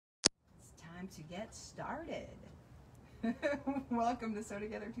to get started. Welcome to Sew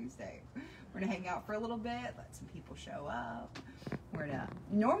Together Tuesday. We're gonna hang out for a little bit, let some people show up. We're gonna,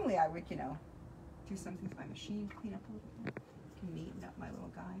 normally I would, do something with my machine, clean up a little bit. Can neaten up my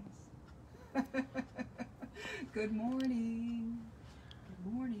little guys. Good morning.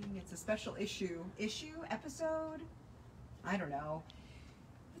 Good morning. It's a special episode? I don't know.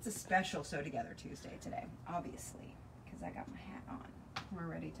 It's a special Sew Together Tuesday today, obviously, because I got my hat on. We're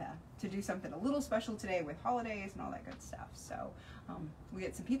ready to do something a little special today with holidays and all that good stuff. So we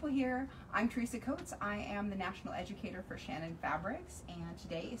get some people here. I'm Teresa Coates. I am the National Educator for Shannon Fabrics, and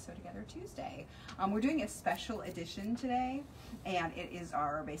today is Sew Together Tuesday. We're doing a special edition today, and it is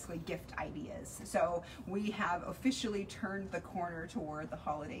our basically gift ideas. So we have officially turned the corner toward the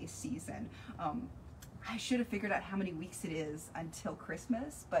holiday season. I should have figured out how many weeks it is until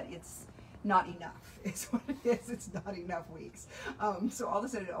Christmas, but it's not enough is what it is. It's not enough weeks. So all of a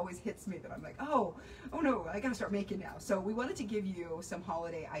sudden it always hits me that I'm like, oh no, I gotta start making now. So we wanted to give you some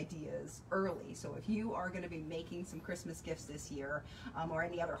holiday ideas early. So if you are gonna be making some Christmas gifts this year, or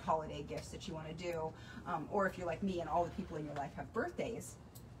any other holiday gifts that you wanna do, or if you're like me and all the people in your life have birthdays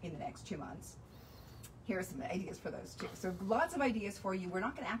in the next 2 months, here's some ideas for those too. So lots of ideas for you. We're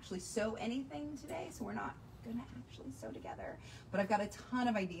not gonna actually sew anything today, so we're not gonna actually sew together, but I've got a ton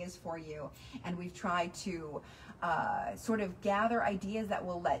of ideas for you, and we've tried to sort of gather ideas that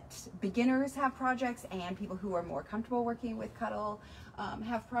will let beginners have projects and people who are more comfortable working with Cuddle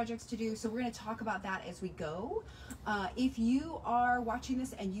have projects to do. So we're going to talk about that as we go. If you are watching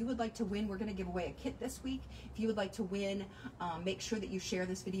this and you would like to win, we're going to give away a kit this week. If you would like to win, make sure that you share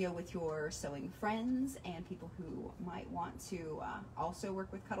this video with your sewing friends and people who might want to also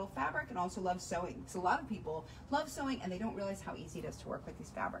work with Cuddle fabric and also love sewing. So a lot of people love sewing and they don't realize how easy it is to work with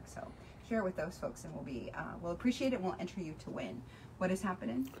these fabrics. So share with those folks, and we'll appreciate it, and we'll enter you to win. What is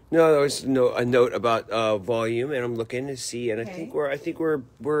happening? No, there was a note about volume, and I'm looking to see, and okay. I think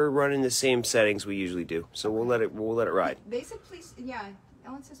we're running the same settings we usually do, so we'll let it ride. They said please, yeah.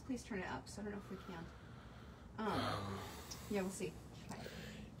 Ellen says please turn it up, so I don't know if we can. Yeah, we'll see. Okay.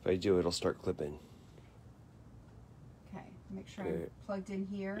 If I do, it'll start clipping. Okay, make sure I'm plugged in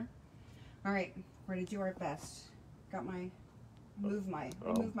here. All right, we're gonna do our best. Got my move my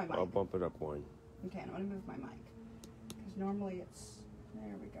mic. I'll bump it up one. Okay, and I'm gonna move my mic. Normally it's,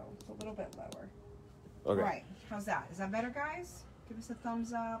 there we go, it's a little bit lower. Okay. Right, how's that? Is that better, guys? Give us a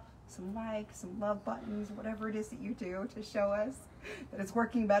thumbs up, some likes, some love buttons, whatever it is that you do to show us that it's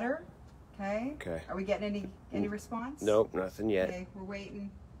working better. Okay? Okay. Are we getting any response? Nope, nothing yet. Okay, we're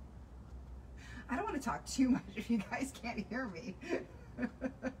waiting. I don't want to talk too much if you guys can't hear me.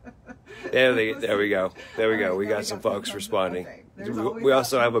 There we go. Right, we got some folks responding. Okay. We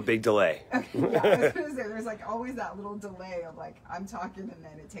also have a big delay. Okay, yeah, I was gonna say, there's like always that little delay of like I'm talking and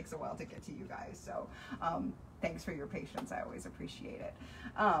then it takes a while to get to you guys. So thanks for your patience. I always appreciate it.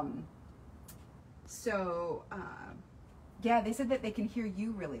 Yeah, they said that they can hear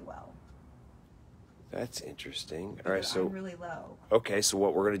you really well. That's interesting. All right, so I'm really low. Okay, so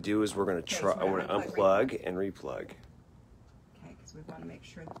what we're gonna do is we're gonna try. I want to unplug and replug. Okay, because we want to make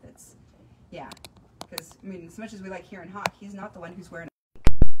sure that it's, yeah. Because I mean, as much as we like hearing Hawk, he's not the one who's wearing.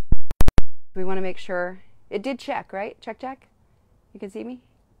 We want to make sure it did check, right? Check. You can see me.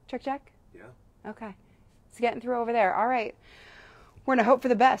 Check. Yeah. Okay, it's getting through over there. All right, we're gonna hope for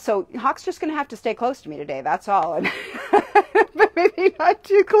the best. So Hawk's just gonna have to stay close to me today. That's all, and but maybe not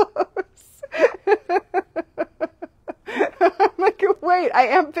too close. I'm like, wait, I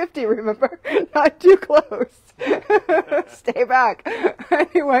am 50, remember? Not too close. Stay back.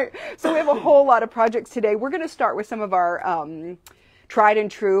 Anyway, so we have a whole lot of projects today. We're going to start with some of our tried and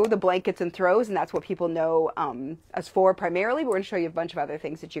true, the blankets and throws, and that's what people know us for primarily, but we're going to show you a bunch of other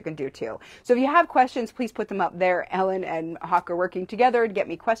things that you can do too. So if you have questions, please put them up there. Ellen and Hawk are working together to get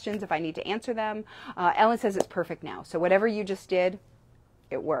me questions if I need to answer them. Ellen says it's perfect now, so whatever you just did,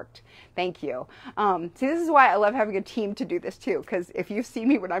 it worked. Thank you. See, this is why I love having a team to do this too, because if you see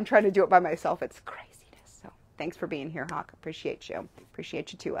me when I'm trying to do it by myself, it's craziness. So thanks for being here, Hawk. Appreciate you.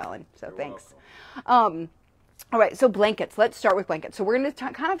 Appreciate you too, Ellen. So you're thanks. All right, so blankets. Let's start with blankets. So we're going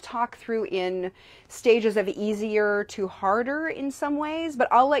to kind of talk through in stages of easier to harder in some ways, but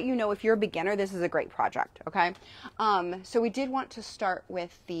I'll let you know if you're a beginner, this is a great project, okay? So we did want to start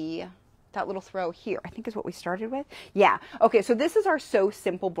with that little throw here, I think is what we started with. Yeah. Okay, so this is our So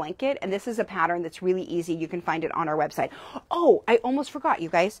Simple blanket, and this is a pattern that's really easy. You can find it on our website. Oh, I almost forgot, you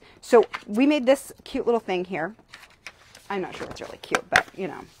guys. So we made this cute little thing here. I'm not sure it's really cute, but you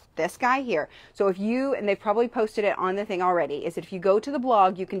know, this guy here. So if you, and they've probably posted it on the thing already, is that if you go to the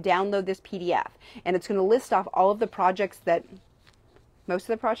blog, you can download this PDF, and it's going to list off all of the projects that most of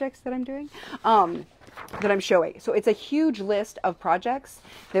the projects that I'm doing, that I'm showing. So it's a huge list of projects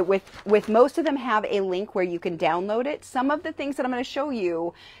that with most of them have a link where you can download it. Some of the things that I'm going to show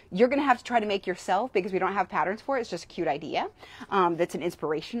you, you're going to have to try to make yourself because we don't have patterns for it. It's just a cute idea. That's an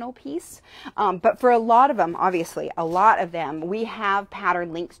inspirational piece. But for a lot of them, obviously, a lot of them, we have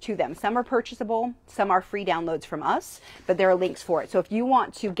pattern links to them. Some are purchasable, some are free downloads from us, but there are links for it. So if you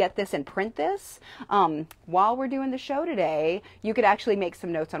want to get this and print this while we're doing the show today, you could actually make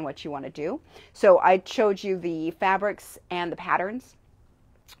some notes on what you want to do. So I showed you the fabrics and the patterns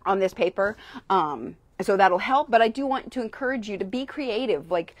on this paper. So that'll help, but I do want to encourage you to be creative.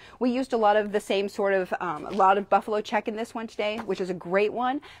 Like we used a lot of the same sort of, a lot of buffalo check in this one today, which is a great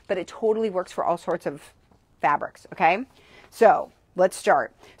one, but it totally works for all sorts of fabrics, okay? So let's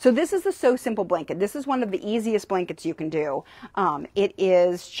start. So this is the So Simple blanket. This is one of the easiest blankets you can do. It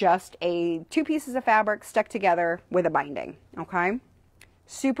is just two pieces of fabric stuck together with a binding, okay?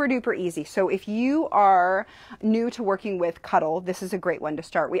 Super duper easy. So if you are new to working with Cuddle, this is a great one to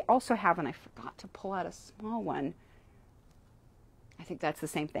start. We also have, and I forgot to pull out a small one. I think that's the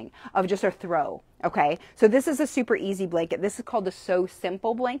same thing, of just a throw. Okay, so this is a super easy blanket. This is called the So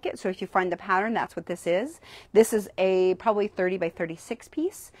Simple blanket. So if you find the pattern, that's what this is. This is a probably 30 by 36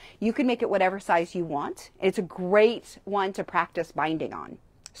 piece. You can make it whatever size you want. It's a great one to practice binding on.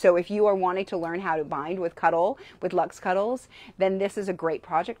 So if you are wanting to learn how to bind with Cuddle, with Luxe Cuddles, then this is a great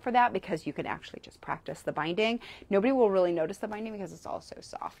project for that because you can actually just practice the binding. Nobody will really notice the binding because it's all so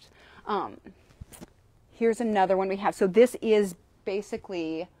soft. Here's another one we have. So this is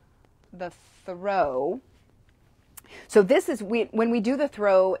basically the throw. So this is, when we do the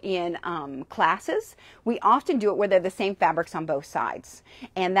throw in classes, we often do it where they're the same fabrics on both sides.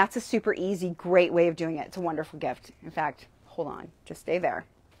 And that's a super easy, great way of doing it. It's a wonderful gift. In fact, hold on, just stay there.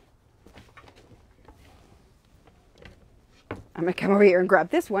 I'm going to come over here and grab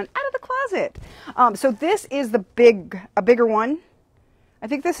this one out of the closet. So this is a bigger one. I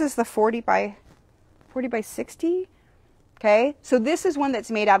think this is the 40 by 60. Okay, so this is one that's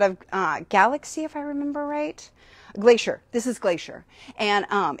made out of Galaxy, if I remember right. Glacier. This is Glacier. And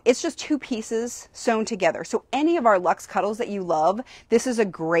it's just two pieces sewn together. So any of our Luxe Cuddles that you love, this is a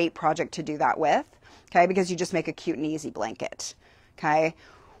great project to do that with. Okay, because you just make a cute and easy blanket. Okay.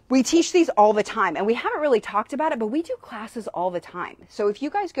 We teach these all the time, and we haven't really talked about it, but we do classes all the time. So if you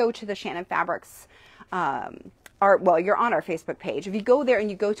guys go to the Shannon Fabrics, well, you're on our Facebook page. If you go there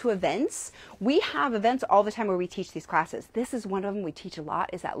and you go to events, we have events all the time where we teach these classes. This is one of them we teach a lot,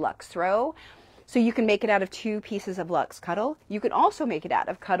 is that Luxe Throw. So you can make it out of two pieces of Luxe Cuddle. You can also make it out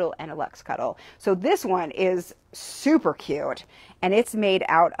of Cuddle and a Luxe Cuddle. So this one is super cute, and it's made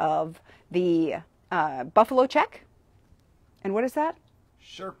out of the buffalo check. And what is that?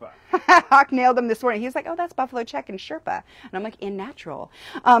 Sherpa. Hawk nailed him this morning. He was like, oh, that's buffalo check and Sherpa. And I'm like, in natural.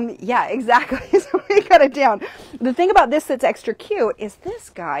 Yeah, exactly. So we got it down. The thing about this that's extra cute is this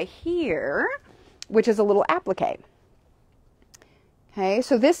guy here, which is a little applique. Okay,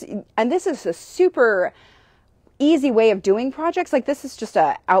 so this is a super easy way of doing projects. Like this is just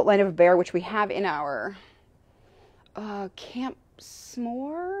an outline of a bear, which we have in our camp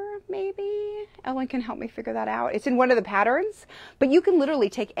s'more, maybe. Ellen can help me figure that out. It's in one of the patterns, but you can literally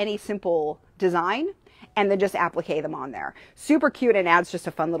take any simple design and then just applique them on there. Super cute and adds just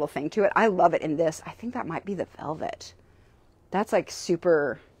a fun little thing to it. I love it in this. I think that might be the velvet. That's like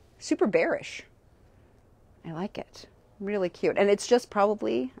super, super bearish. I like it. Really cute. And it's just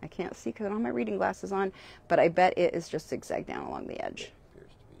probably, I can't see because I don't have my reading glasses on, but I bet it is just zigzag down along the edge. Appears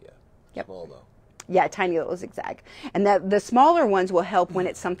to be, Yep. Small though. Yeah, tiny little zigzag. And the smaller ones will help when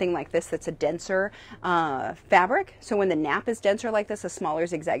it's something like this that's a denser fabric. So when the nap is denser like this, a smaller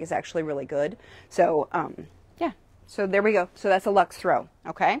zigzag is actually really good. So, yeah. So there we go. So that's a Luxe Throw,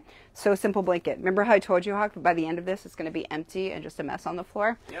 okay? So Simple blanket. Remember how I told you, Hawk, by the end of this, it's going to be empty and just a mess on the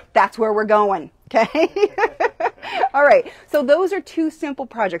floor? Yep. That's where we're going, okay? All right. So those are two simple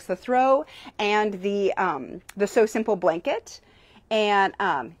projects, the throw and the So Simple blanket. And,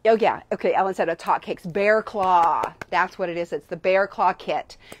 oh yeah, okay, Ellen said a Tot Cakes Bear Claw. That's what it is. It's the Bear Claw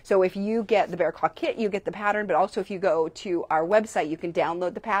kit. So if you get the Bear Claw kit, you get the pattern, but also if you go to our website, you can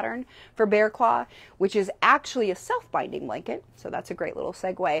download the pattern for Bear Claw, which is actually a self-binding blanket. So that's a great little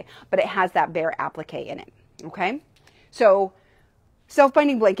segue, but it has that bear applique in it, okay? So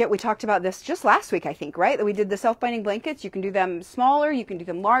self-binding blanket, we talked about this just last week, I think, right? That we did the self-binding blankets. You can do them smaller, you can do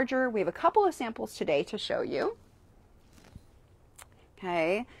them larger. We have a couple of samples today to show you.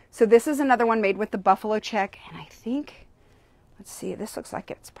 Okay, so this is another one made with the buffalo check, and I think, let's see, this looks like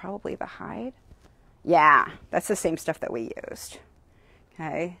it's probably the hide. Yeah, that's the same stuff that we used.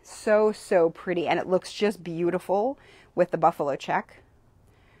 Okay, so, so pretty, and it looks just beautiful with the buffalo check.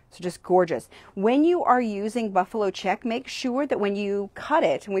 So just gorgeous. When you are using buffalo check, make sure that when you cut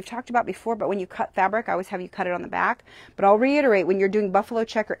it, and we've talked about before, but when you cut fabric, I always have you cut it on the back. But I'll reiterate, when you're doing buffalo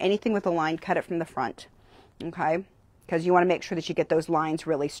check or anything with a line, cut it from the front, okay? Because you want to make sure that you get those lines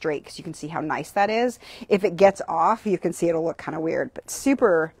really straight, because you can see how nice that is. If it gets off, you can see it'll look kind of weird, but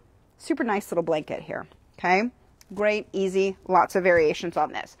super, super nice little blanket here, okay? Great, easy, lots of variations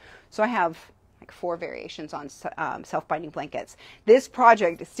on this. So I have like 4 variations on self-binding blankets. This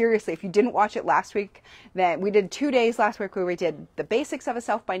project, seriously, if you didn't watch it last week, then we did 2 days last week where we did the basics of a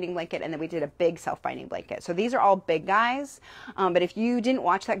self-binding blanket, and then we did a big self-binding blanket. So these are all big guys, but if you didn't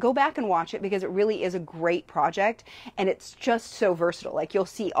watch that, go back and watch it, because it really is a great project, and it's just so versatile. Like, you'll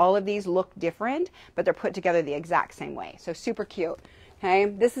see all of these look different, but they're put together the exact same way. So super cute. Okay,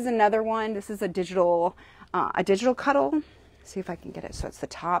 this is another one. This is a digital cuddle. See if I can get it so it's the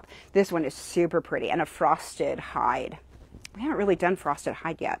top. This one is super pretty, and a frosted hide. We haven't really done frosted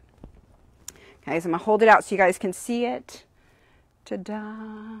hide yet. Okay, so I'm gonna hold it out so you guys can see it.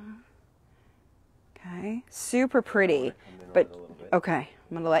 Ta-da. Okay, super pretty. But okay,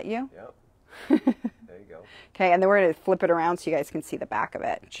 I'm gonna let you. Yep. There you go. Okay, and then we're gonna flip it around so you guys can see the back of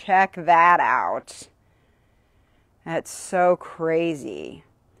it. Check that out. That's so crazy.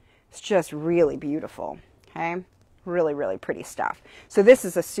 It's just really beautiful. Okay. Really, really pretty stuff. So this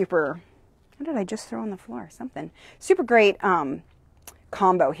is a super, what did I just throw on the floor? Something. Super great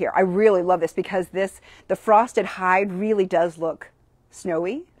combo here. I really love this because the frosted hide really does look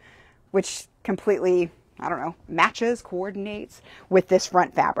snowy, which completely, I don't know, matches, coordinates with this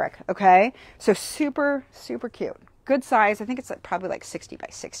front fabric. Okay. So super, super cute. Good size. I think it's probably like 60 by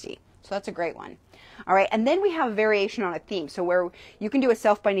 60. So that's a great one. All right, and then we have a variation on a theme. So where you can do a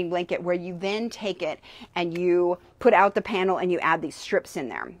self-binding blanket where you then take it and you put out the panel and you add these strips in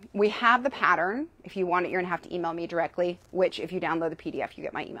there. We have the pattern. If you want it, you're gonna have to email me directly, which if you download the PDF, you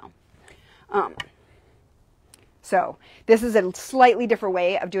get my email. So this is a slightly different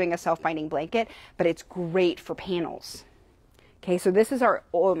way of doing a self-binding blanket, but it's great for panels. Okay, so this is our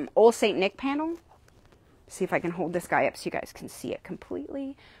Old St. Nick panel. See if I can hold this guy up so you guys can see it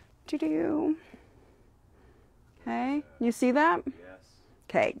completely. Do-do. Okay, you see that? Yes.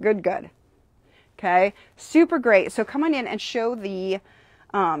 Okay, good, good. Okay, super great. So come on in and show the,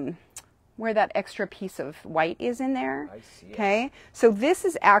 where that extra piece of white is in there. I see it. Okay, so this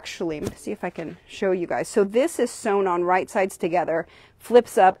is actually, let me see if I can show you guys. So this is sewn on right sides together,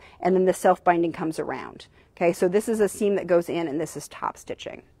 flips up, and then the self-binding comes around. Okay, so this is a seam that goes in, and this is top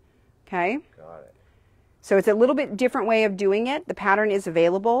stitching. Okay. Got it. So it's a little bit different way of doing it. The pattern is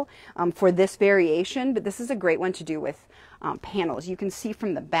available for this variation, but this is a great one to do with panels. You can see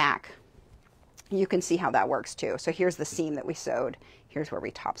from the back, you can see how that works too. So here's the seam that we sewed. Here's where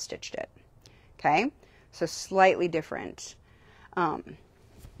we top stitched it. Okay, so slightly different, but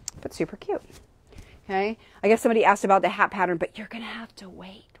super cute. Okay, I guess somebody asked about the hat pattern, but you're gonna have to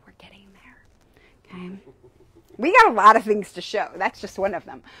wait. We're getting there. Okay. We got a lot of things to show. That's just one of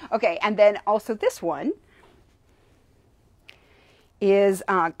them. Okay, and then also this one is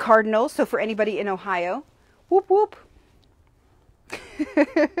Cardinal. So for anybody in Ohio, whoop whoop.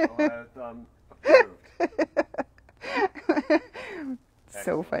 Ohio thumb approved.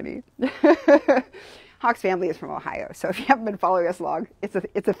 So funny. Hawk's family is from Ohio, so if you haven't been following us long, it's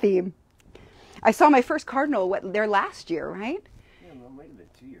a theme. I saw my first Cardinal there last year, right? Yeah, well, it might have been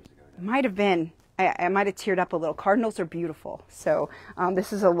 2 years ago now. Might have been. I might have teared up a little. Cardinals are beautiful. So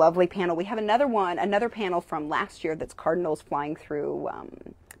this is a lovely panel. We have another panel from last year that's cardinals flying through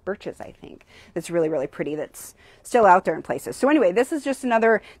birches, I think. That's really, really pretty. That's still out there in places. So anyway, this is just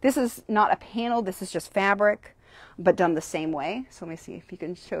this is not a panel. This is just fabric, but done the same way. So let me see if you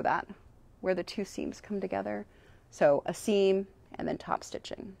can show that, where the two seams come together. So a seam and then top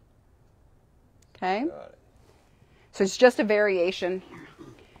stitching. Okay? Got it. So it's just a variation.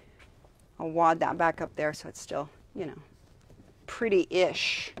 I'll wad that back up there so it's still, you know,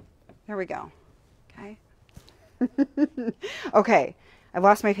 pretty-ish. There we go. Okay. Okay. I've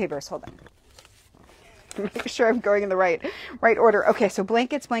lost my papers. Hold on. Make sure I'm going in the right order. Okay, so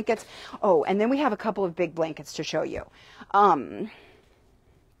blankets. Oh, and then we have a couple of big blankets to show you. Trying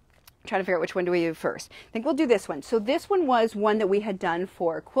to figure out which one do we do first. I think we'll do this one. So this one was one that we had done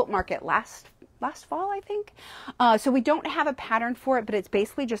for Quilt Market last fall, I think. So we don't have a pattern for it, but it's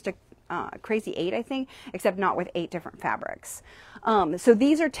basically just a crazy 8, I think, except not with 8 different fabrics. So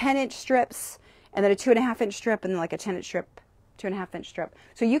these are 10-inch strips, and then a 2.5-inch strip, and then like a 10-inch strip, 2.5-inch strip.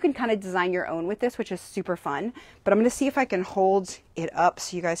 So you can kind of design your own with this, which is super fun. But I'm going to see if I can hold it up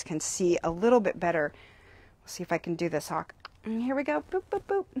so you guys can see a little bit better. We'll see if I can do this, Hawk. And here we go. Boop, boop,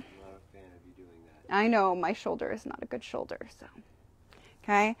 boop. I'm not a fan of you doing that. I know my shoulder is not a good shoulder, so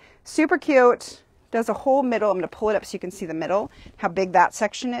Okay, super cute. Does a whole middle. I'm going to pull it up so you can see the middle, how big that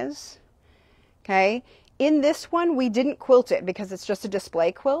section is. Okay, in this one, we didn't quilt it because it's just a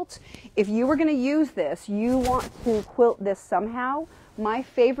display quilt. If you were going to use this, you want to quilt this somehow. My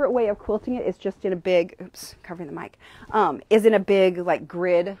favorite way of quilting it is just in a big, oops, covering the mic, is in a big like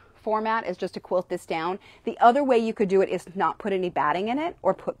grid format, is just to quilt this down. The other way you could do it is not put any batting in it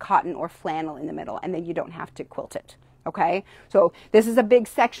or put cotton or flannel in the middle, and then you don't have to quilt it. Okay, so this is a big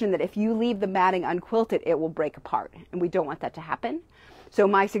section that if you leave the matting unquilted, it will break apart, and we don't want that to happen. So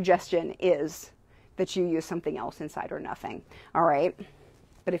my suggestion is that you use something else inside or nothing. All right,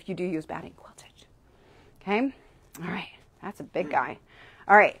 but if you do use batting, quilt it. Okay, all right, that's a big guy.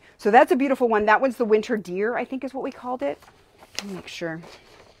 All right, so that's a beautiful one. That one's the winter deer, I think is what we called it. Let me make sure.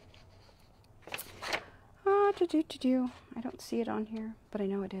 I don't see it on here, but I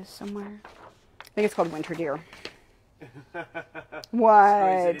know it is somewhere. I think it's called winter deer.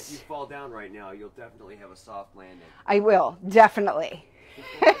 What? If you fall down right now, you'll definitely have a soft landing. I will, definitely.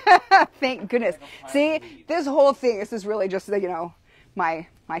 Thank goodness. See, this whole thing, this is really just, you know, my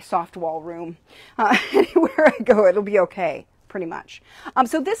soft wall room. Anywhere I go, it'll be okay, pretty much.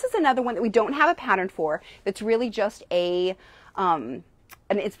 So this is another one that we don't have a pattern for. That's really just a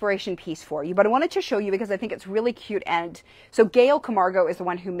an inspiration piece for you. But I wanted to show you because I think it's really cute. And so Gail Camargo is the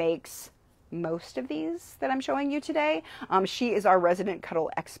one who makes most of these that I'm showing you today. She is our resident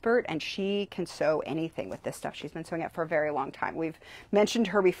cuddle expert, and she can sew anything with this stuff. She's been sewing it for a very long time. We've mentioned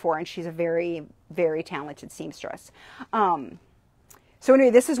her before, and she's a very, very talented seamstress. So anyway,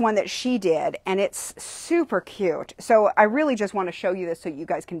 this is one that she did, and it's super cute. So I really just want to show you this so you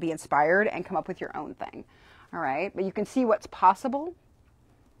guys can be inspired and come up with your own thing. All right, but you can see what's possible.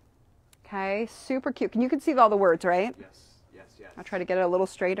 Okay, super cute. You can see all the words, right? Yes, yes, yes. I'll try to get it a little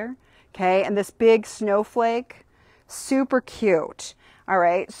straighter. Okay, and this big snowflake, super cute. All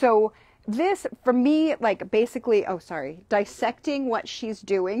right, so this, for me, like basically, oh, sorry, dissecting what she's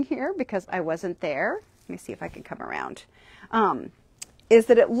doing here because I wasn't there. Let me see if I can come around. Is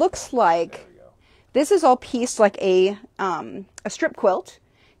that it looks like this is all pieced like a strip quilt.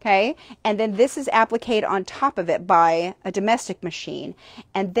 Okay, and then this is appliqued on top of it by a domestic machine.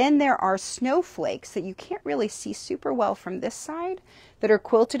 And then there are snowflakes that you can't really see super well from this side that are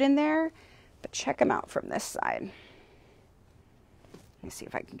quilted in there, but check them out from this side. Let me see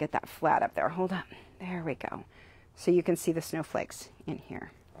if I can get that flat up there. Hold up. There we go. So you can see the snowflakes in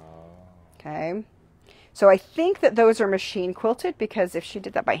here. Okay, so I think that those are machine quilted because if she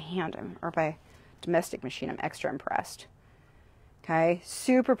did that by hand or by domestic machine, I'm extra impressed. Okay,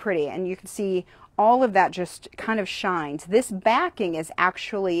 super pretty, and you can see all of that just kind of shines. This backing is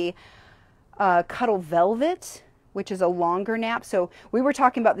actually Cuddle Velvet, which is a longer nap. So we were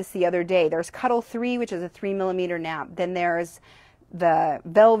talking about this the other day. There's Cuddle 3, which is a 3mm nap. Then there's the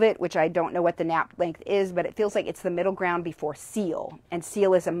Velvet, which I don't know what the nap length is, but it feels like it's the middle ground before Seal, and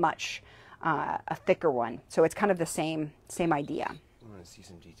Seal is a much a thicker one. So it's kind of the same idea. I want to see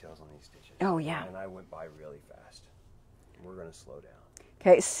some details on these stitches. Oh yeah. And I went by really fast. We're going to slow down.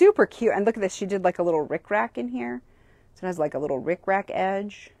 Okay, super cute. And look at this. She did like a little rickrack in here. So it has like a little rickrack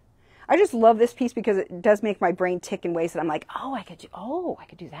edge. I just love this piece because it does make my brain tick in ways that I'm like, oh, I could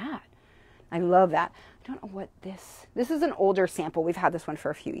do that. I love that. I don't know what this is an older sample. We've had this one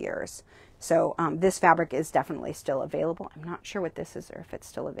for a few years. So this fabric is definitely still available. I'm not sure what this is or if it's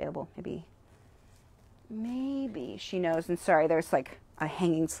still available. Maybe she knows. And sorry, there's like a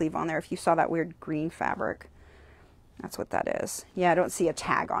hanging sleeve on there. If you saw that weird green fabric. That's what that is. Yeah, I don't see a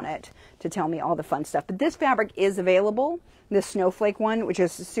tag on it to tell me all the fun stuff. But this fabric is available, this snowflake one, which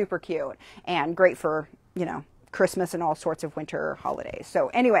is super cute and great for, you know, Christmas and all sorts of winter holidays. So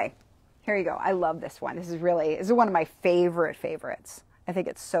anyway, here you go. I love this one. This is one of my favorites. I think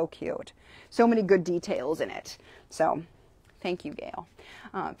it's so cute. So many good details in it. So thank you, Gail.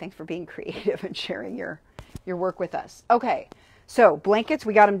 Thanks for being creative and sharing your work with us. Okay, so blankets,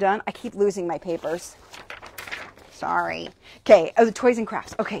 we got them done. I keep losing my papers. Sorry. Okay, the toys and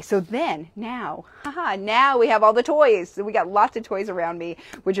crafts. Okay, so then now we have all the toys. So we got lots of toys around me,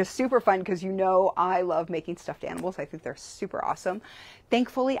 which is super fun because you know I love making stuffed animals. I think they're super awesome.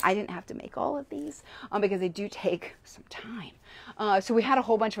 Thankfully, I didn't have to make all of these because they do take some time. So we had a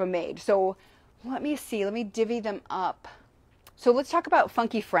whole bunch of them made. So let me see. Let me divvy them up. So let's talk about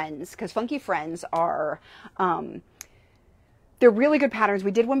Funky Friends because Funky Friends are... they're really good patterns. We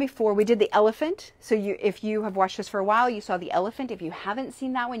did one before. We did the elephant. So if you have watched this for a while, you saw the elephant. If you haven't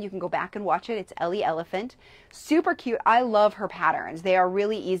seen that one, you can go back and watch it. It's Ellie Elephant. Super cute. I love her patterns. They are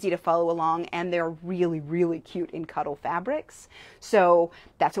really easy to follow along, and they're really, really cute in cuddle fabrics. So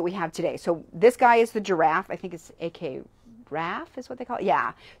that's what we have today. So this guy is the giraffe. I think it's AK giraffe is what they call it.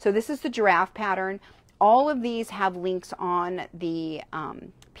 Yeah. So this is the giraffe pattern. All of these have links on the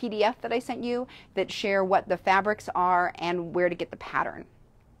PDF that I sent you that share what the fabrics are and where to get the pattern.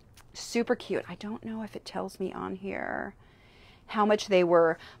 Super cute. I don't know if it tells me on here how much they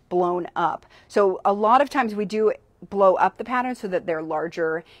were blown up. So a lot of times we do blow up the pattern so that they're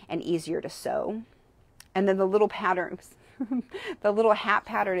larger and easier to sew. And then the little pattern, the little hat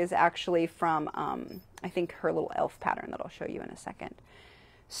pattern is actually from, I think, her little elf pattern that I'll show you in a second.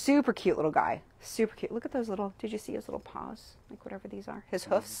 Super cute little guy. Super cute. Look at those little, did you see his little paws? Like whatever these are. His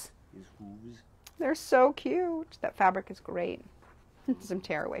hoofs. His hooves. They're so cute. That fabric is great. Some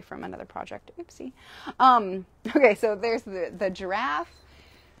tear away from another project. Oopsie. Okay, so there's the giraffe.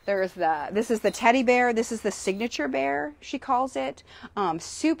 This is the teddy bear. This is the signature bear, she calls it.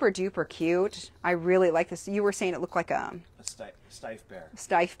 Super duper cute. I really like this. You were saying it looked like a stiff bear.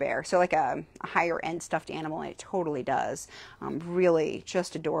 Stiff bear. So like a higher end stuffed animal, and it totally does. Really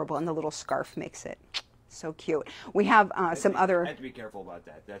just adorable. And the little scarf makes it so cute. We have some other. I have to be careful about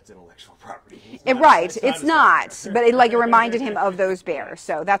that. That's intellectual property. Right. It's not. But it reminded him of those bears.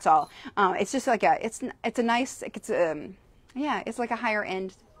 So that's all. It's just like it's a nice. It's like a higher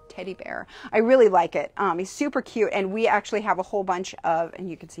end teddy bear. I really like it. He's super cute, and we actually have a whole bunch of. And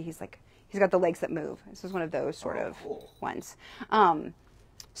you can see he's got the legs that move. This is one of those sort of cool ones.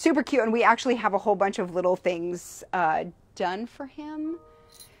 Super cute, and we actually have a whole bunch of little things done for him.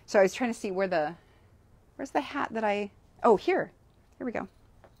 So I was trying to see where's the hat that here we go.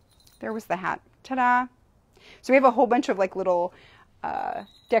 There was the hat. Ta-da! So we have a whole bunch of like little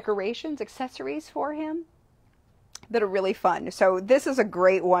decorations, accessories for him that are really fun. So this is a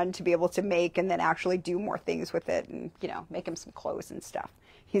great one to be able to make and then actually do more things with it and, make him some clothes and stuff.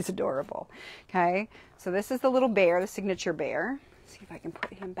 He's adorable. Okay. So this is the little bear, the signature bear. Let's see if I can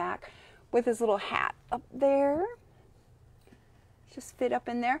put him back with his little hat up there. Just fit up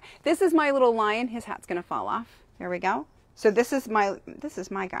in there. This is my little lion. His hat's going to fall off. There we go. So this is my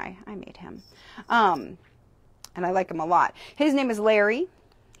guy. I made him. And I like him a lot. His name is Larry,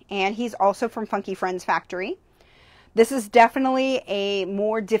 and he's also from Funky Friends Factory. This is definitely a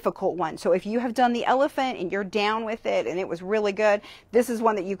more difficult one. So if you have done the elephant and you're down with it and it was really good, this is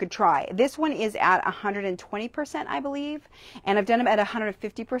one that you could try. This one is at 120%, I believe. And I've done them at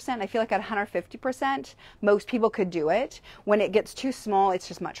 150%. I feel like at 150%, most people could do it. When it gets too small, it's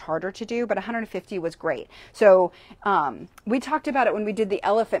just much harder to do, but 150 was great. So we talked about it when we did the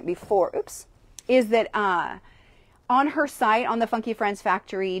elephant before. Oops. Is that on her site, on the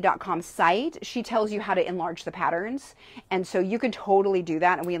funkyfriendsfactory.com site, she tells you how to enlarge the patterns. And so you can totally do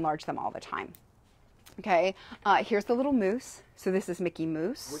that, and we enlarge them all the time. Okay, here's the little moose. So this is Mickey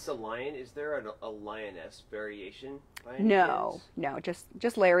Mouse. With the lion, is there a lioness variation? No,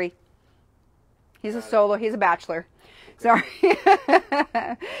 just Larry. He's a solo, he's a bachelor. Sorry.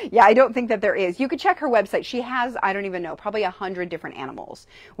 Yeah, I don't think that there is. You could check her website. She has, I don't even know, probably 100 different animals.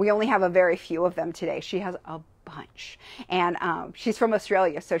 We only have a very few of them today. She has a bunch. And she's from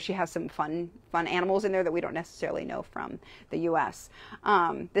Australia, so she has some fun animals in there that we don't necessarily know from the U.S.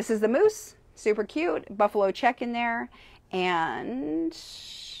 This is the moose. Super cute. Buffalo check in there. And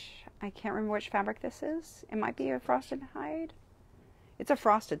I can't remember which fabric this is. It might be a frosted hide. It's a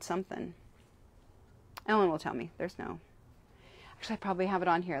frosted something. Ellen will tell me. There's no. Actually, I probably have it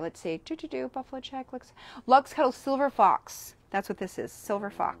on here. Let's see. Buffalo check. Lux Cuddle Silver Fox. That's what this is. Silver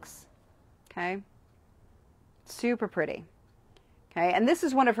Fox. Okay. Super pretty. Okay. And this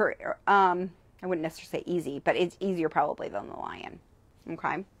is one of her, I wouldn't necessarily say easy, but it's easier probably than the lion.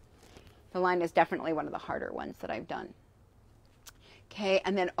 Okay. The lion is definitely one of the harder ones that I've done. Okay.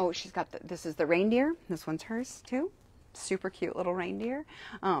 And then, she's got this is the reindeer. This one's hers too. Super cute little reindeer.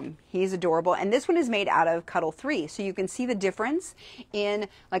 He's adorable. And this one is made out of Cuddle 3. So you can see the difference in,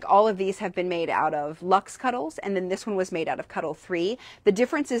 like, all of these have been made out of Luxe Cuddles, and then this one was made out of Cuddle 3. The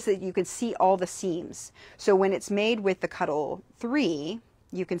difference is that you can see all the seams. So when it's made with the Cuddle 3,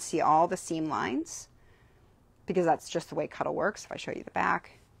 you can see all the seam lines, because that's just the way Cuddle works. If I show you the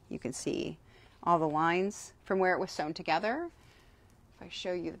back, you can see all the lines from where it was sewn together. If I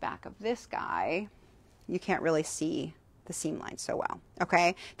show you the back of this guy, you can't really see the seam lines so well.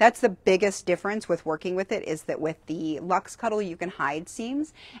 Okay, that's the biggest difference with working with it, is that with the Luxe Cuddle you can hide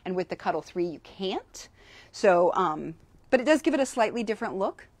seams, and with the Cuddle 3 you can't. So but it does give it a slightly different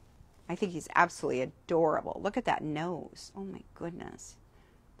look. I think he's absolutely adorable. Look at that nose. Oh my goodness,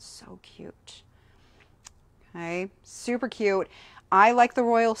 so cute. Okay, super cute. I like the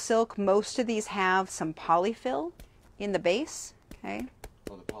royal silk. Most of these have some polyfill in the base. Okay,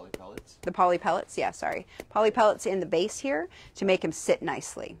 the poly pellets? The poly pellets, yeah, sorry. Poly pellets in the base here to make him sit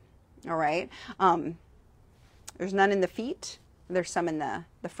nicely. All right. There's none in the feet. There's some in the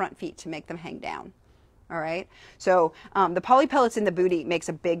front feet to make them hang down. All right. So the poly pellets in the booty makes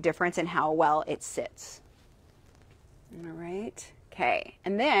a big difference in how well it sits. All right. Okay.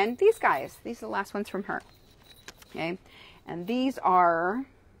 And then these guys, these are the last ones from her. Okay. And these are,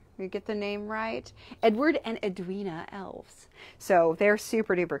 you get the name right, Edward and Edwina elves. So they're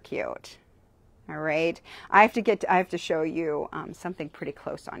super duper cute. All right. I have to show you something pretty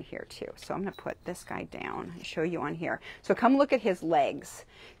close on here too. So I'm going to put this guy down and show you on here. So come look at his legs.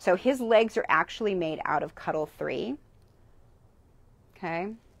 So his legs are actually made out of Cuddle 3.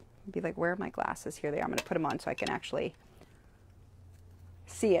 Okay. Be like, where are my glasses? Here they are. I'm going to put them on so I can actually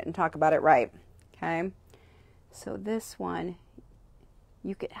see it and talk about it right. Okay. So this one,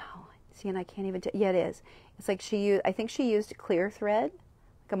 you could, oh, see, and I can't even, yeah, it is. It's like I think she used clear thread,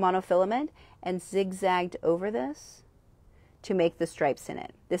 like a monofilament, and zigzagged over this to make the stripes in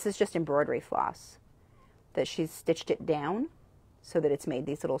it. This is just embroidery floss that she's stitched it down so that it's made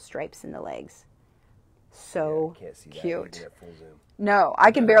these little stripes in the legs. So yeah, can't see that cute. Full zoom. No, I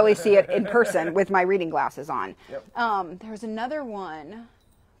can barely see it in person with my reading glasses on. Yep. There's another one,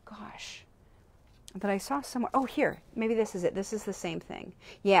 gosh, that I saw somewhere. Oh, here, maybe this is it. This is the same thing.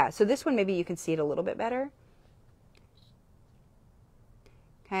 Yeah, so this one, maybe you can see it a little bit better.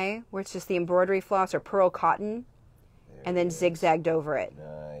 Okay, where it's just the embroidery floss or pearl cotton and then zigzagged over it.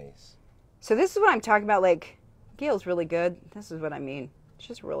 Nice. So this is what I'm talking about. Like, Gail's really good. This is what I mean.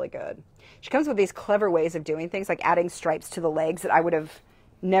 She's really good. She comes with these clever ways of doing things, like adding stripes to the legs that I would have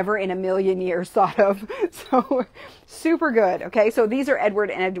never in a million years thought of. So super good. Okay, so these are Edward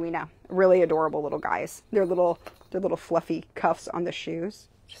and Edwina. Really adorable little guys. They're little fluffy cuffs on the shoes.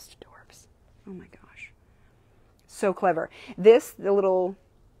 Just adorbs. Oh my gosh. So clever. This, the little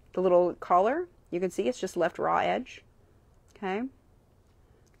collar, you can see it's just left raw edge. Okay.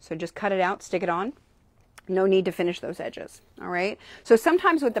 So just cut it out, stick it on. No need to finish those edges. All right. So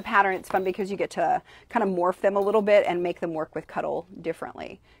sometimes with the pattern, it's fun because you get to kind of morph them a little bit and make them work with Cuddle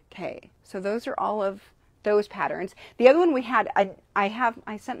differently. Okay. So those are all of those patterns. The other one we had,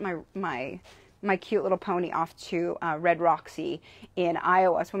 I sent my cute little pony off to Red Roxy in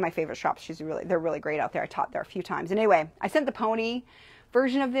Iowa. It's one of my favorite shops. They're really great out there. I taught there a few times. And anyway, I sent the pony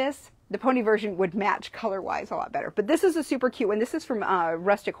version of this. The pony version would match color-wise a lot better. But this is a super cute one. This is from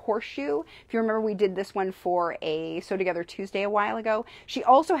Rustic Horseshoe. If you remember, we did this one for a Sew Together Tuesday a while ago. She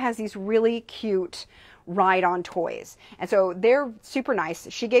also has these really cute ride-on toys. And so they're super nice.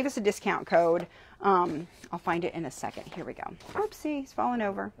 She gave us a discount code. I'll find it in a second. Here we go. Oopsie, he's fallen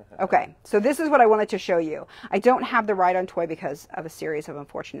over. Okay, so this is what I wanted to show you. I don't have the ride-on toy because of a series of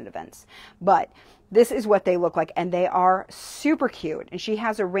unfortunate events. But this is what they look like, and they are super cute. And she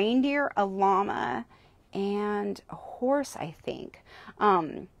has a reindeer, a llama, and a horse, I think.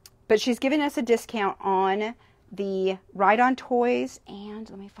 But she's giving us a discount on the ride-on toys, and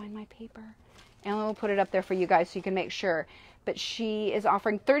let me find my paper. And we'll put it up there for you guys so you can make sure. But she is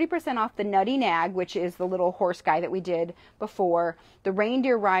offering 30% off the Nutty Nag, which is the little horse guy that we did before, the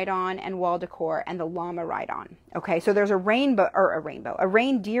reindeer ride-on and wall decor, and the llama ride-on. Okay, so there's a reindeer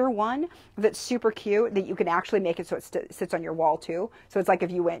one that's super cute that you can actually make it so it sits on your wall too. So it's like if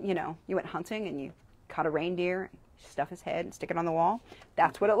you went, you went hunting and you caught a reindeer, stuff his head and stick it on the wall.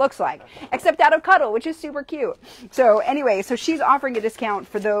 That's what it looks like, except out of Cuddle, which is super cute. So anyway, so she's offering a discount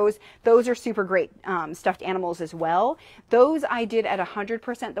for those. Those are super great stuffed animals as well. Those I did at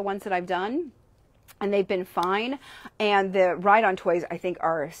 100%, the ones that I've done, and they've been fine. And the ride-on toys, I think,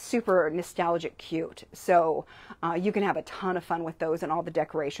 are super nostalgic cute. So you can have a ton of fun with those and all the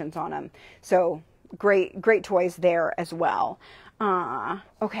decorations on them. So great toys there as well.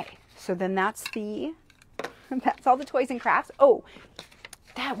 Okay, so then that's all the toys and crafts. Oh,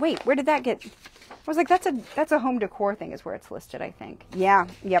 wait, where did that get? I was like, that's a home decor thing is where it's listed, I think. Yeah,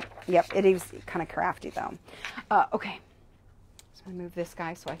 yep. It is kind of crafty though. Okay, so I'm gonna move this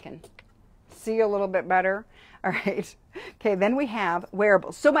guy so I can see a little bit better. All right. Okay, then we have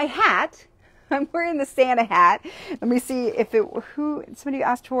wearables. So my hat, I'm wearing the Santa hat. Let me see if somebody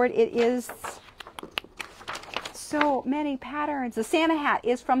asked for it. It is so many patterns. The Santa hat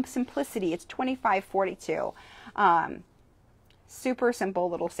is from Simplicity. It's $25.42. Super simple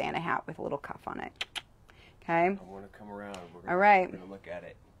little Santa hat with a little cuff on it. Okay. I want to come around. All right. We're gonna look at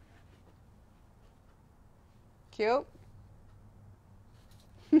it. Cute.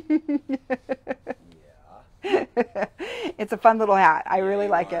 Yeah. It's a fun little hat. I really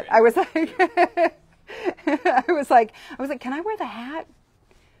like it. I was like, can I wear the hat?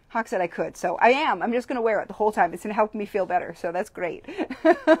 Hawk said I could, so I am. I'm just going to wear it the whole time. It's going to help me feel better, so that's great.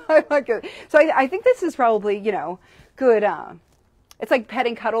 I like it. So I think this is probably, good. It's like pet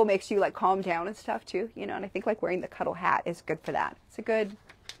and cuddle makes you like calm down and stuff too, you know, and I think like wearing the cuddle hat is good for that.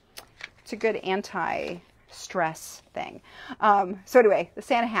 It's a good anti-stress thing. So anyway, the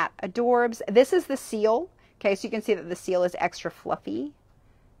Santa hat, adorbs. This is the seal. Okay, so you can see that the seal is extra fluffy.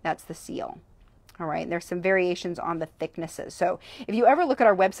 That's the seal. All right, and there's some variations on the thicknesses. So if you ever look at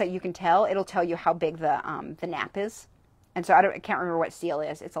our website, you can tell, it'll tell you how big the nap is. And so I can't remember what seal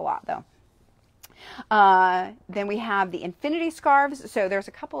is. It's a lot though. Then we have the infinity scarves. So there's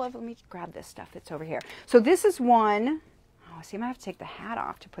a couple of, let me grab this stuff that's over here. So this is one, oh, see, I'm gonna have to take the hat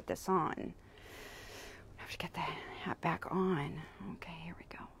off to put this on. I have to get the hat back on. Okay, here we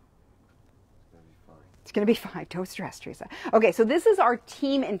go. It's going to be fine. Don't stress, Teresa. Okay, so this is our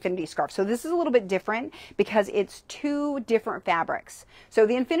team infinity scarf. So this is a little bit different because it's 2 different fabrics. So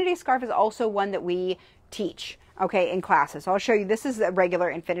the infinity scarf is also one that we teach, okay, in classes. So I'll show you. This is a regular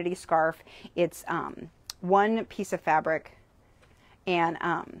infinity scarf. It's 1 piece of fabric, and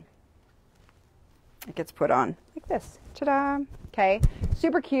it gets put on like this. Ta-da! Okay,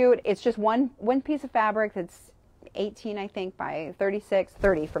 super cute. It's just one piece of fabric that's 18, I think, by 36,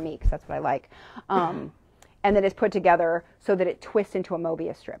 30 for me, because that's what I like. And then it's put together so that it twists into a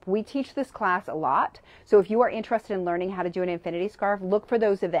Mobius strip. We teach this class a lot. So if you are interested in learning how to do an infinity scarf, look for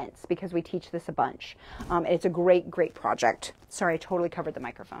those events because we teach this a bunch. It's a great, great project. Sorry, I totally covered the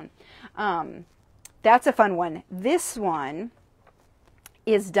microphone. That's a fun one. This one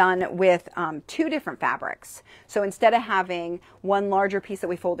is done with 2 different fabrics. So instead of having 1 larger piece that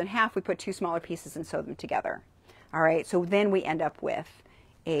we fold in half, we put 2 smaller pieces and sew them together. All right, so then we end up with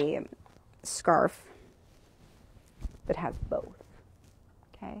a scarf that has both,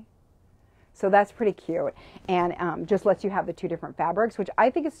 okay? So that's pretty cute, and just lets you have the 2 different fabrics, which I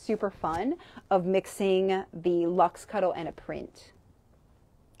think is super fun, of mixing the luxe cuddle and a print,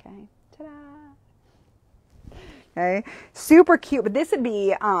 okay? Ta-da! Okay, super cute, but this would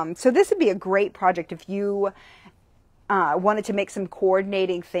be, so this would be a great project if you wanted to make some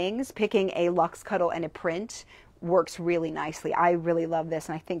coordinating things. Picking a luxe cuddle and a print works really nicely. I really love this,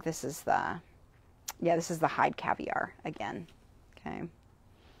 and I think this is the, yeah, this is the hide caviar again, okay?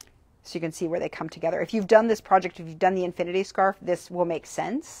 So you can see where they come together. If you've done this project, if you've done the infinity scarf, this will make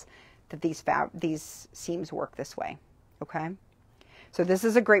sense that these seams work this way, okay? So this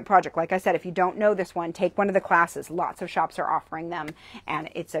is a great project. Like I said, if you don't know this one, take one of the classes. Lots of shops are offering them, and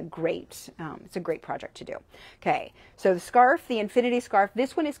it's a great project to do. Okay, so the scarf, the infinity scarf,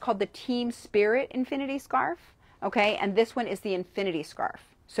 this one is called the Team Spirit Infinity Scarf, okay? And this one is the infinity scarf.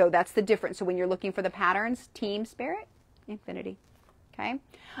 So that's the difference. So when you're looking for the patterns, Team Spirit, infinity, okay?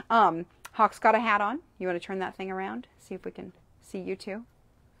 Hawk's got a hat on. You want to turn that thing around? See if we can see you too.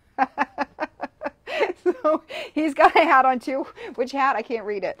 So he's got a hat on too. Which hat? I can't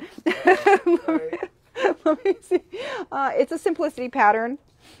read it. Let me see. It's a simplicity pattern.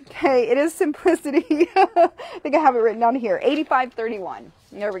 Okay, it is simplicity. I think I have it written down here. 8531.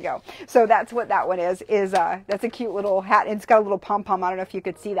 There we go. So that's what that one is that's a cute little hat. It's got a little pom-pom. I don't know if you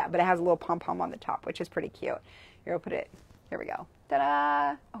could see that, but it has a little pom-pom on the top, which is pretty cute. Here, I'll put it. Here we go.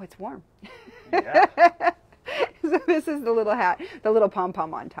 Ta-da! Oh, it's warm. Yeah. So this is the little hat, the little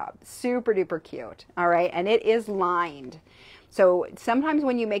pom-pom on top. Super duper cute. All right, and it is lined. So sometimes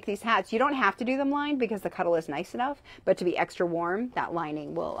when you make these hats, you don't have to do them lined because the cuddle is nice enough, but to be extra warm, that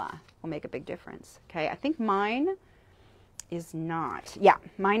lining will make a big difference. Okay, I think mine is not. Yeah,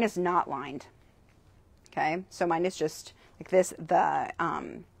 mine is not lined. Okay, so mine is just like this. The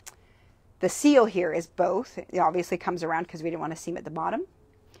seal here is both. It obviously comes around because we didn't want to seam at the bottom.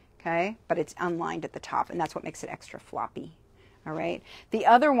 Okay, but it's unlined at the top, and that's what makes it extra floppy. All right. The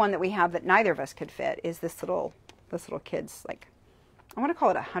other one that we have that neither of us could fit is this little kid's, like, I want to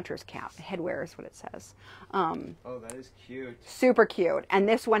call it a hunter's cap. Headwear is what it says. Oh, that is cute. Super cute. And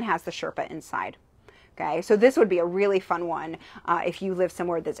this one has the Sherpa inside. Okay, so this would be a really fun one if you live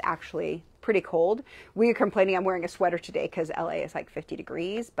somewhere that's actually pretty cold. We are complaining I'm wearing a sweater today because LA is like 50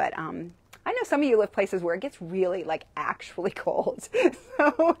 degrees, but I know some of you live places where it gets really like actually cold.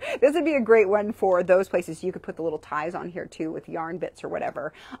 So this would be a great one for those places. You could put the little ties on here too with yarn bits or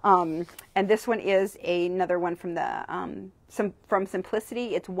whatever. And this one is another one from the from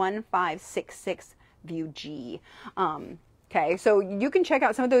Simplicity. It's 1566 View G. Okay, so you can check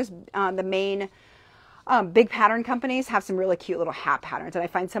out some of those, the main big pattern companies have some really cute little hat patterns, and I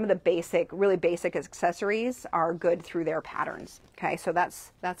find some of the really basic accessories are good through their patterns. Okay, so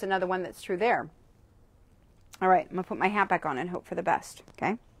that's another one that's true there. All right, I'm gonna put my hat back on and hope for the best.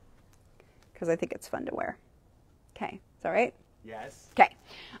 Okay, because I think it's fun to wear. Okay, is that right? Yes. Okay.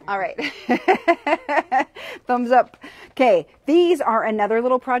 All right. Thumbs up. Okay. Okay, these are another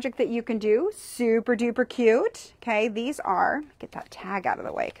little project that you can do. Super duper cute. Okay, these are, get that tag out of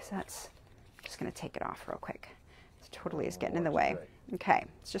the way because that's, just going to take it off real quick. It totally is getting in the way. Okay,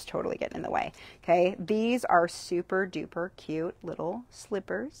 it's just totally getting in the way. Okay, these are super duper cute little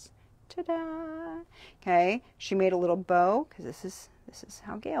slippers. Ta-da! Okay, she made a little bow because this is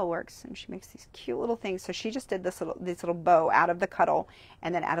how Gail works, and she makes these cute little things. So she just did this little bow out of the cuddle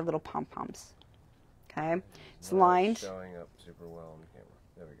and then added little pom-poms. Okay, it's lined. Showing up super well on the camera.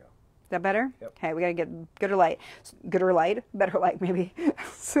 There we go. Is that better? Yep. Okay, we gotta get better light, better light maybe.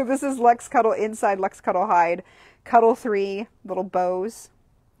 So this is Lux Cuddle inside Lux Cuddle Hide, Cuddle 3 little bows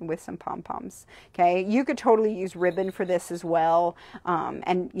with some pom-poms. Okay, you could totally use ribbon for this as well,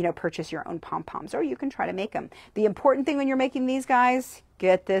 and you know, purchase your own pom-poms, or you can try to make them. The important thing when you're making these guys,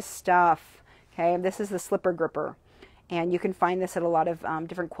 get this stuff. Okay, this is the slipper gripper. And you can find this at a lot of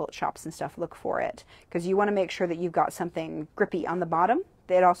different quilt shops and stuff. Look for it because you want to make sure that you've got something grippy on the bottom.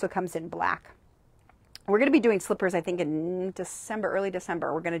 It also comes in black. We're going to be doing slippers, I think, in December, early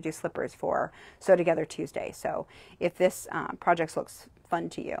December. We're going to do slippers for Sew Together Tuesday. So if this project looks fun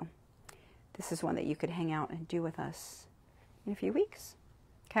to you, this is one that you could hang out and do with us in a few weeks.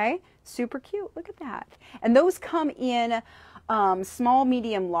 Okay, super cute. Look at that. And those come in small,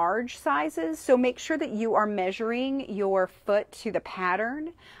 medium, large sizes. So make sure that you are measuring your foot to the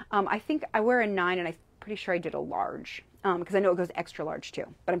pattern. I think I wear a 9 and I'm pretty sure I did a large because I know it goes extra large too,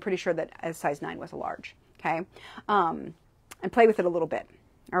 but I'm pretty sure that a size 9 was a large. Okay. And play with it a little bit.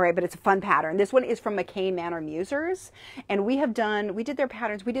 All right, but it's a fun pattern. This one is from McCain Manor Musers, and we did their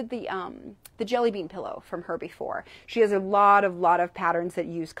patterns. We did the jelly bean pillow from her before. She has a lot of patterns that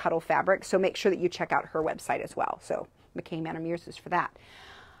use cuddle fabric, so make sure that you check out her website as well. So McCain Manor Musers for that.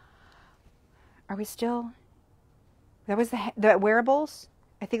 Are we still? That was the wearables?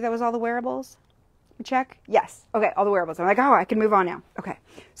 I think that was all the wearables. Check. Yes. Okay, all the wearables. I'm like, oh, I can move on now. Okay,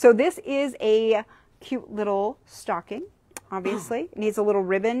 so this is a cute little stocking. Obviously, it needs a little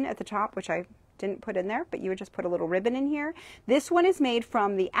ribbon at the top, which I didn't put in there, but you would just put a little ribbon in here. This one is made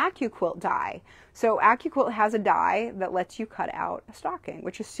from the AccuQuilt die. So AccuQuilt has a die that lets you cut out a stocking,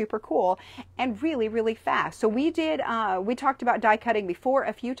 which is super cool and really, really fast. So we talked about die cutting before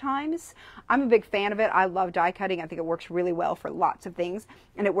a few times. I'm a big fan of it. I love die cutting. I think it works really well for lots of things,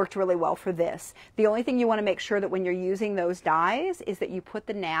 and it worked really well for this. The only thing you want to make sure that when you're using those dies is that you put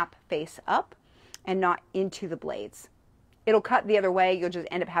the nap face up and not into the blades. It'll cut the other way. You'll just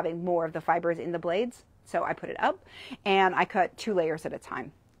end up having more of the fibers in the blades. So I put it up and I cut 2 layers at a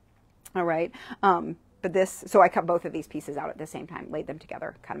time. All right. So I cut both of these pieces out at the same time, laid them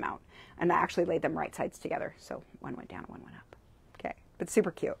together, cut them out. And I actually laid them right sides together. So one went down, one went up. Okay. But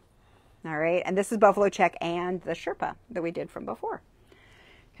super cute. All right. And this is Buffalo Check and the Sherpa that we did from before.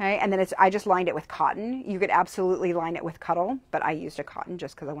 Okay. And then I just lined it with cotton. You could absolutely line it with cuddle, but I used a cotton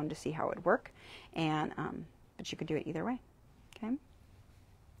just because I wanted to see how it would work. And, but you could do it either way. Okay.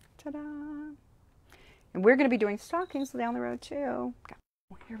 Ta-da. And we're going to be doing stockings down the road too.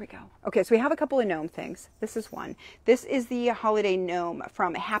 Here we go. Okay, so we have a couple of gnome things. This is one. This is the holiday gnome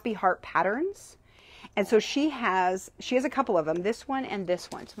from Happy Heart Patterns. And so she has a couple of them, this one and this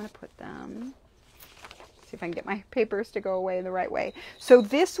one. So I'm going to put them, see if I can get my papers to go away the right way. So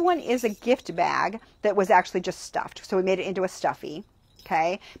this one is a gift bag that was actually just stuffed. So we made it into a stuffy.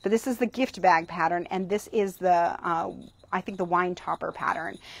 Okay, but this is the gift bag pattern, and this is the I think the wine topper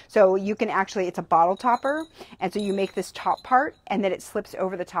pattern. So you can actually, it's a bottle topper, and so you make this top part and then it slips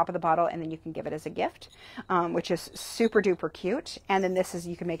over the top of the bottle, and then you can give it as a gift, which is super duper cute. And then this is,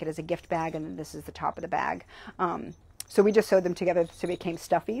 you can make it as a gift bag, and then this is the top of the bag. So we just sewed them together so it became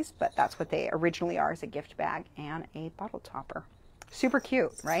stuffies, but that's what they originally are, is a gift bag and a bottle topper. Super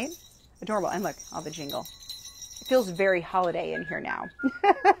cute, right? Adorable. And look, all the jingle. It feels very holiday in here now.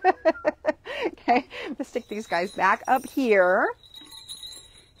 Okay, let's stick these guys back up here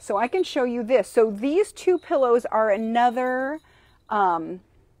so I can show you this. So these 2 pillows are another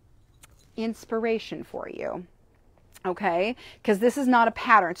inspiration for you. Okay, because this is not a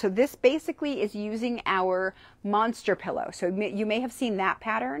pattern. So this basically is using our monster pillow. So you may have seen that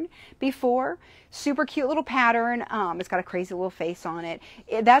pattern before. Super cute little pattern. It's got a crazy little face on it.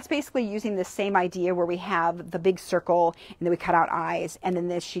 That's basically using the same idea where we have the big circle and then we cut out eyes, and then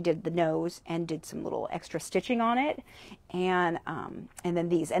this, she did the nose and did some little extra stitching on it, and then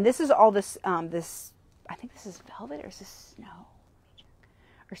these, and this is all this this, I think this is velvet, or is this snow?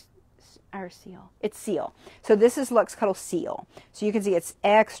 Or seal. It's seal. So this is Lux Cuddle Seal. So you can see it's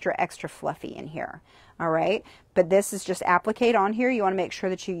extra, extra fluffy in here. All right. But this is just applique on here. You want to make sure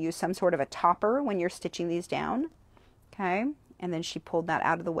that you use some sort of a topper when you're stitching these down. Okay. And then she pulled that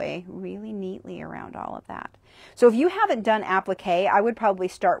out of the way really neatly around all of that. So if you haven't done applique, I would probably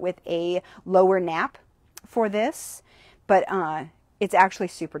start with a lower nap for this, but it's actually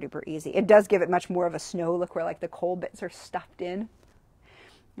super duper easy. It does give it much more of a snow look where like the coal bits are stuffed in.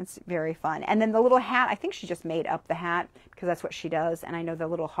 It's very fun. And then the little hat, I think she just made up the hat because that's what she does. And I know the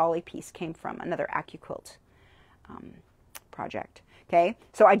little holly piece came from another AccuQuilt project. Okay,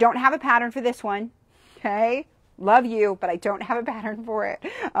 so I don't have a pattern for this one. Okay, love you, but I don't have a pattern for it.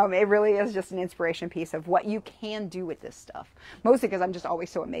 It really is just an inspiration piece of what you can do with this stuff. Mostly because I'm just always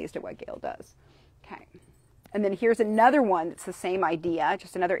so amazed at what Gail does. Okay. And then here's another one that's the same idea,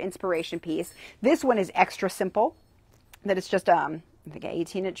 just another inspiration piece. This one is extra simple. That it's just I think an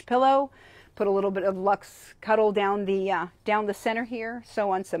 18-inch pillow. Put a little bit of Luxe Cuddle down the center here.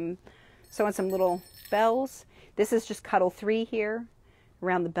 Sew on some little bells. This is just Cuddle 3 here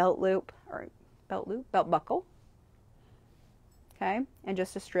around the belt buckle. Okay, and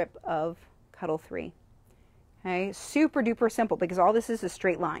just a strip of Cuddle 3. Okay, super duper simple because all this is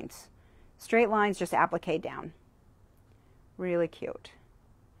straight lines. Straight lines, just applique down. Really cute.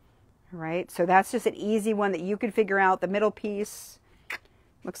 All right, so that's just an easy one that you can figure out. The middle piece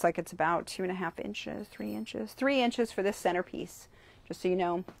looks like it's about 2.5 inches, 3 inches. 3 inches for this centerpiece, just so you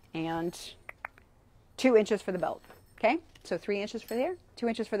know, and 2 inches for the belt. Okay, so 3 inches for there, 2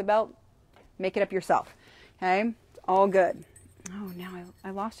 inches for the belt. Make it up yourself. Okay, it's all good. Oh, now I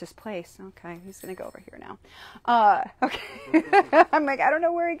lost his place. Okay, he's going to go over here now. Okay. I'm like, I don't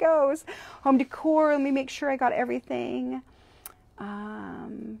know where he goes. Home decor. Let me make sure I got everything.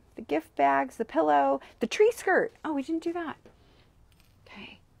 The gift bags, the pillow, the tree skirt. Oh, we didn't do that.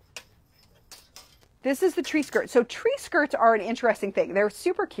 Okay. This is the tree skirt. So tree skirts are an interesting thing. They're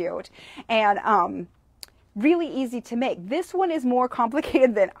super cute and really easy to make. This one is more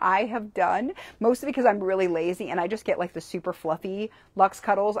complicated than I have done, mostly because I'm really lazy and I just get like the super fluffy Luxe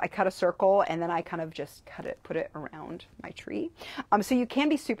Cuddles. I cut a circle and then I kind of just put it around my tree. So you can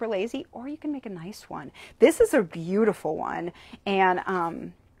be super lazy or you can make a nice one. This is a beautiful one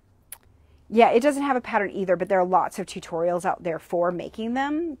and yeah, it doesn't have a pattern either, but there are lots of tutorials out there for making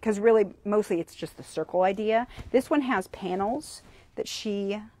them because really mostly it's just the circle idea. This one has panels that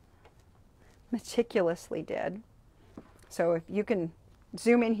she meticulously did. So if you can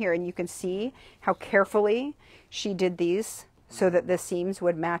zoom in here and you can see how carefully she did these so that the seams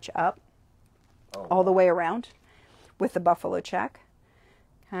would match up all the way around with the buffalo check.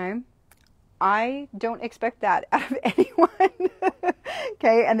 Okay. I don't expect that out of anyone.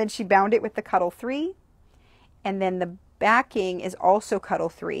 Okay. And then she bound it with the Cuddle 3. And then the backing is also Cuddle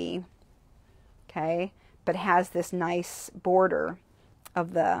 3. Okay. But has this nice border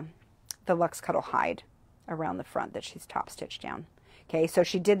of the Luxe Cuddle hide around the front that she's top stitched down. Okay, so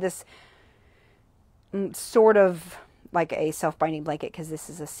she did this sort of like a self-binding blanket because this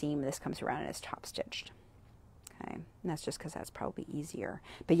is a seam. This comes around and is top stitched. Okay, and that's just because that's probably easier.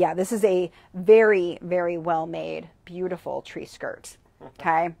 But yeah, this is a very, very well made, beautiful tree skirt.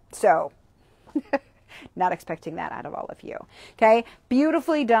 Okay, so not expecting that out of all of you. Okay,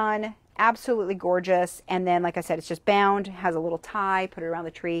 beautifully done, absolutely gorgeous. And then, like I said, it's just bound, has a little tie, put it around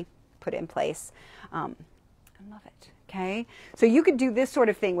the tree, put it in place. I love it. Okay, so you could do this sort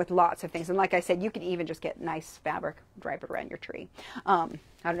of thing with lots of things, and like I said, you can even just get nice fabric, wrap it around your tree. I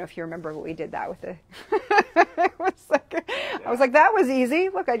don't know if you remember what we did that with the I was like, that was easy.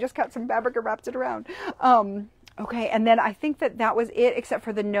 Look, I just cut some fabric and wrapped it around. Okay, and then I think that was it, except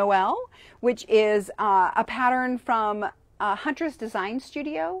for the Noel, which is a pattern from Hunter's Design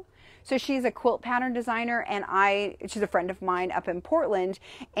Studio. So she's a quilt pattern designer, and she's a friend of mine up in Portland,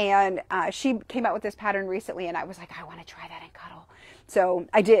 and she came out with this pattern recently, and I was like, I want to try that in Cuddle. So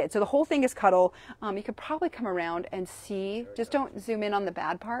I did. So the whole thing is Cuddle. You could probably come around and see. Just don't zoom in on the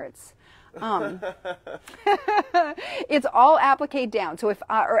bad parts. It's all applique down. So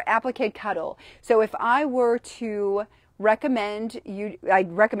or applique Cuddle. So if I were to recommend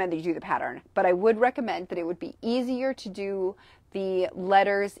I'd recommend that you do the pattern, but I would recommend that it would be easier to do the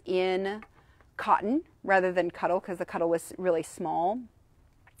letters in cotton rather than Cuddle because the Cuddle was really small.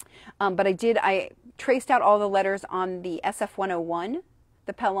 But I traced out all the letters on the SF101,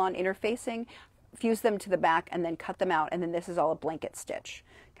 the Pellon interfacing, fused them to the back, and then cut them out. And then this is all a blanket stitch.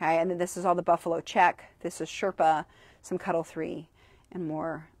 Okay, and then this is all the buffalo check. This is Sherpa, some Cuddle 3, and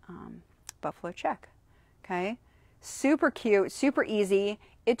more buffalo check. Okay, super cute, super easy.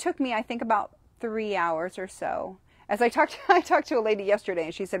 It took me, I think, about 3 hours or so. As I talked to a lady yesterday,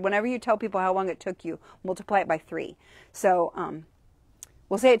 and she said, whenever you tell people how long it took you, multiply it by 3. So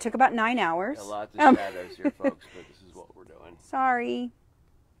we'll say it took about 9 hours. A lot of shadows here, folks, but this is what we're doing. Sorry.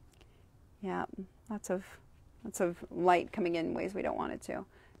 Yeah, lots of Lots of light coming in ways we don't want it to.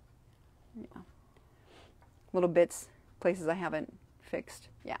 Yeah. Little bits, places I haven't fixed.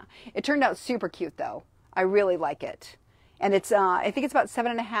 Yeah. It turned out super cute though. I really like it. And it's, I think it's about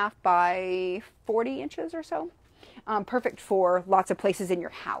 7.5 by 40 inches or so. Perfect for lots of places in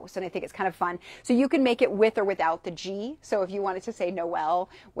your house. And I think it's kind of fun. So you can make it with or without the G. So if you wanted to say Noel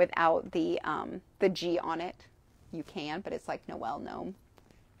without the G on it, you can, but it's like Noel gnome.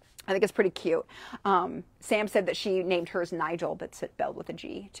 I think it's pretty cute. Sam said that she named hers Nigel, that's spelled with a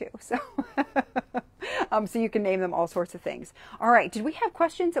G too. So, so you can name them all sorts of things. All right. Did we have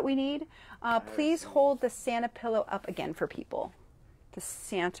questions that we need? Please hold the Santa pillow up again for people. The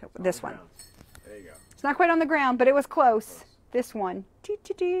Santa, this one. There you go. It's not quite on the ground, but it was close. This one.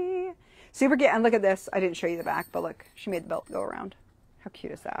 Super cute. And look at this. I didn't show you the back, but look, she made the belt go around. How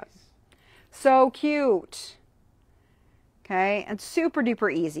cute is that? So cute. Okay, and super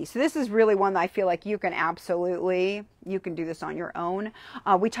duper easy. So this is really one that I feel like you can do this on your own.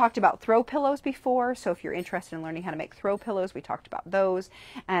 We talked about throw pillows before, so if you're interested in learning how to make throw pillows, we talked about those.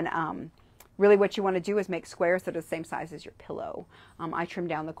 And really what you want to do is make squares that are the same size as your pillow. I trim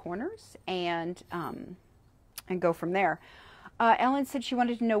down the corners and go from there. Ellen said she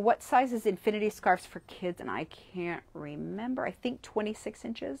wanted to know what size is infinity scarves for kids, and I can't remember. I think 26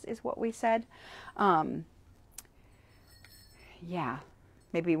 inches is what we said. Yeah,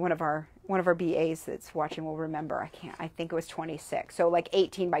 maybe one of our BAs that's watching will remember. I think it was 26. So like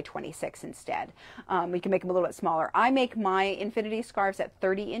 18 by 26 instead. We can make them a little bit smaller. I make my infinity scarves at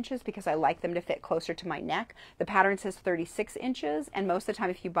 30 inches because I like them to fit closer to my neck. The pattern says 36 inches. And most of the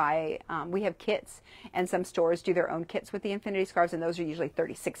time if you buy, we have kits, and some stores do their own kits with the infinity scarves, and those are usually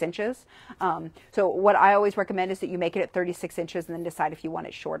 36 inches. So what I always recommend is that you make it at 36 inches and then decide if you want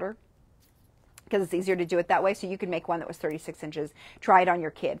it shorter, because it's easier to do it that way. So you can make one that was 36 inches, try it on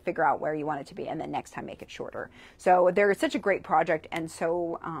your kid, figure out where you want it to be, and then next time make it shorter. So they're such a great project, and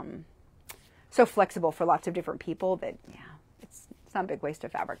so so flexible for lots of different people that, yeah, it's not a big waste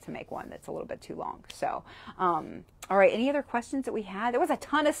of fabric to make one that's a little bit too long. So, all right, any other questions that we had? There was a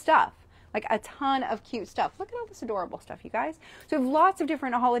ton of stuff. Like a ton of cute stuff. Look at all this adorable stuff, you guys. So we have lots of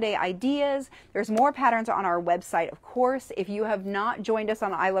different holiday ideas. There's more patterns on our website, of course. If you have not joined us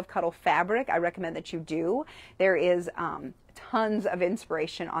on I Love Cuddle Fabric, I recommend that you do. There is tons of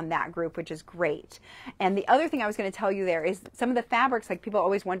inspiration on that group, which is great. And the other thing I was going to tell you there is some of the fabrics, like people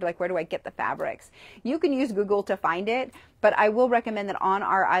always wonder, like, where do I get the fabrics? You can use Google to find it, but I will recommend that on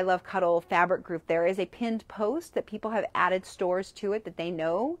our I Love Cuddle fabric group, there is a pinned post that people have added stores to it that they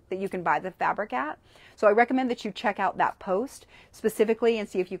know that you can buy the fabric at. So I recommend that you check out that post specifically and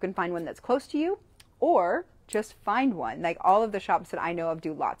see if you can find one that's close to you, or just find one. Like all of the shops that I know of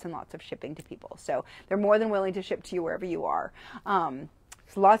do lots and lots of shipping to people. So they're more than willing to ship to you wherever you are.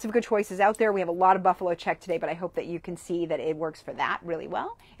 There's lots of good choices out there. We have a lot of buffalo check today, but I hope that you can see that it works for that really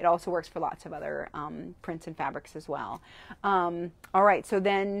well. It also works for lots of other prints and fabrics as well. All right, so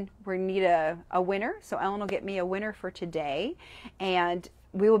then we need a winner. So Ellen will get me a winner for today, and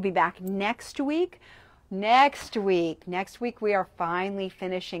we will be back next week. Next week we are finally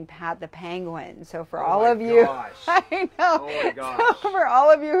finishing Pat the Penguin. So for all of you, I know. Oh my gosh. So for all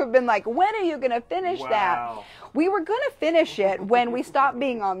of you who've been like, when are you going to finish that? We were going to finish it when we stopped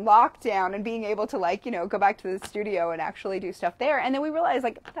being on lockdown and being able to, like, you know, go back to the studio and actually do stuff there. And then we realized,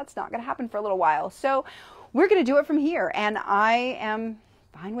 like, that's not going to happen for a little while. So we're going to do it from here, and I am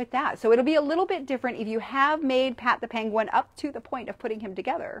fine with that. So it'll be a little bit different if you have made Pat the Penguin up to the point of putting him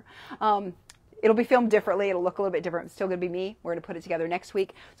together. It'll be filmed differently. It'll look a little bit different. It's still going to be me. We're going to put it together next week.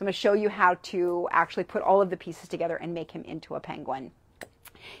 So I'm going to show you how to actually put all of the pieces together and make him into a penguin.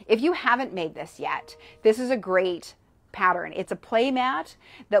 If you haven't made this yet, this is a great pattern. It's a play mat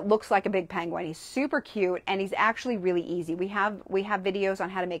that looks like a big penguin. He's super cute, and he's actually really easy. We have videos on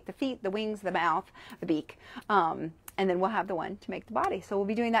how to make the feet, the wings, the mouth, the beak. And then we'll have the one to make the body. So we'll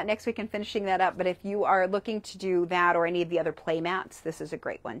be doing that next week and finishing that up. But if you are looking to do that or any of the other play mats, this is a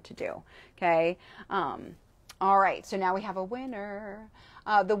great one to do. Okay. All right. So now we have a winner.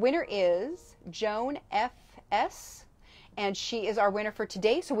 The winner is Joan FS, and she is our winner for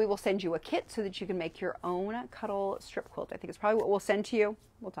today. So we will send you a kit so that you can make your own cuddle strip quilt. I think it's probably what we'll send to you.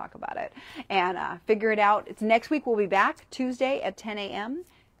 We'll talk about it and figure it out. It's next week. We'll be back Tuesday at 10 a.m.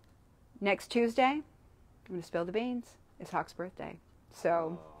 Next Tuesday, I'm going to spill the beans. It's Hawk's birthday.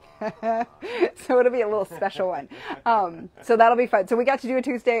 So, so it'll be a little special one. So that'll be fun. So we got to do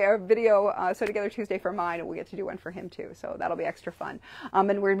a video Sew Together Tuesday for mine, and we'll get to do one for him too. So that'll be extra fun. And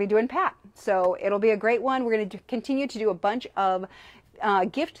we're going to be doing Pat. So it'll be a great one. We're going to continue to do a bunch of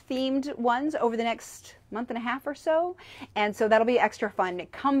gift-themed ones over the next month and a half or so. And so that'll be extra fun.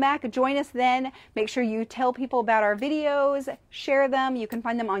 Come back, join us then. Make sure you tell people about our videos, share them. You can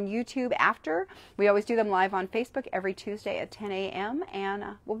find them on YouTube after. We always do them live on Facebook every Tuesday at 10 a.m. And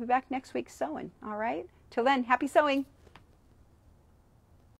we'll be back next week sewing. All right? Till then, happy sewing.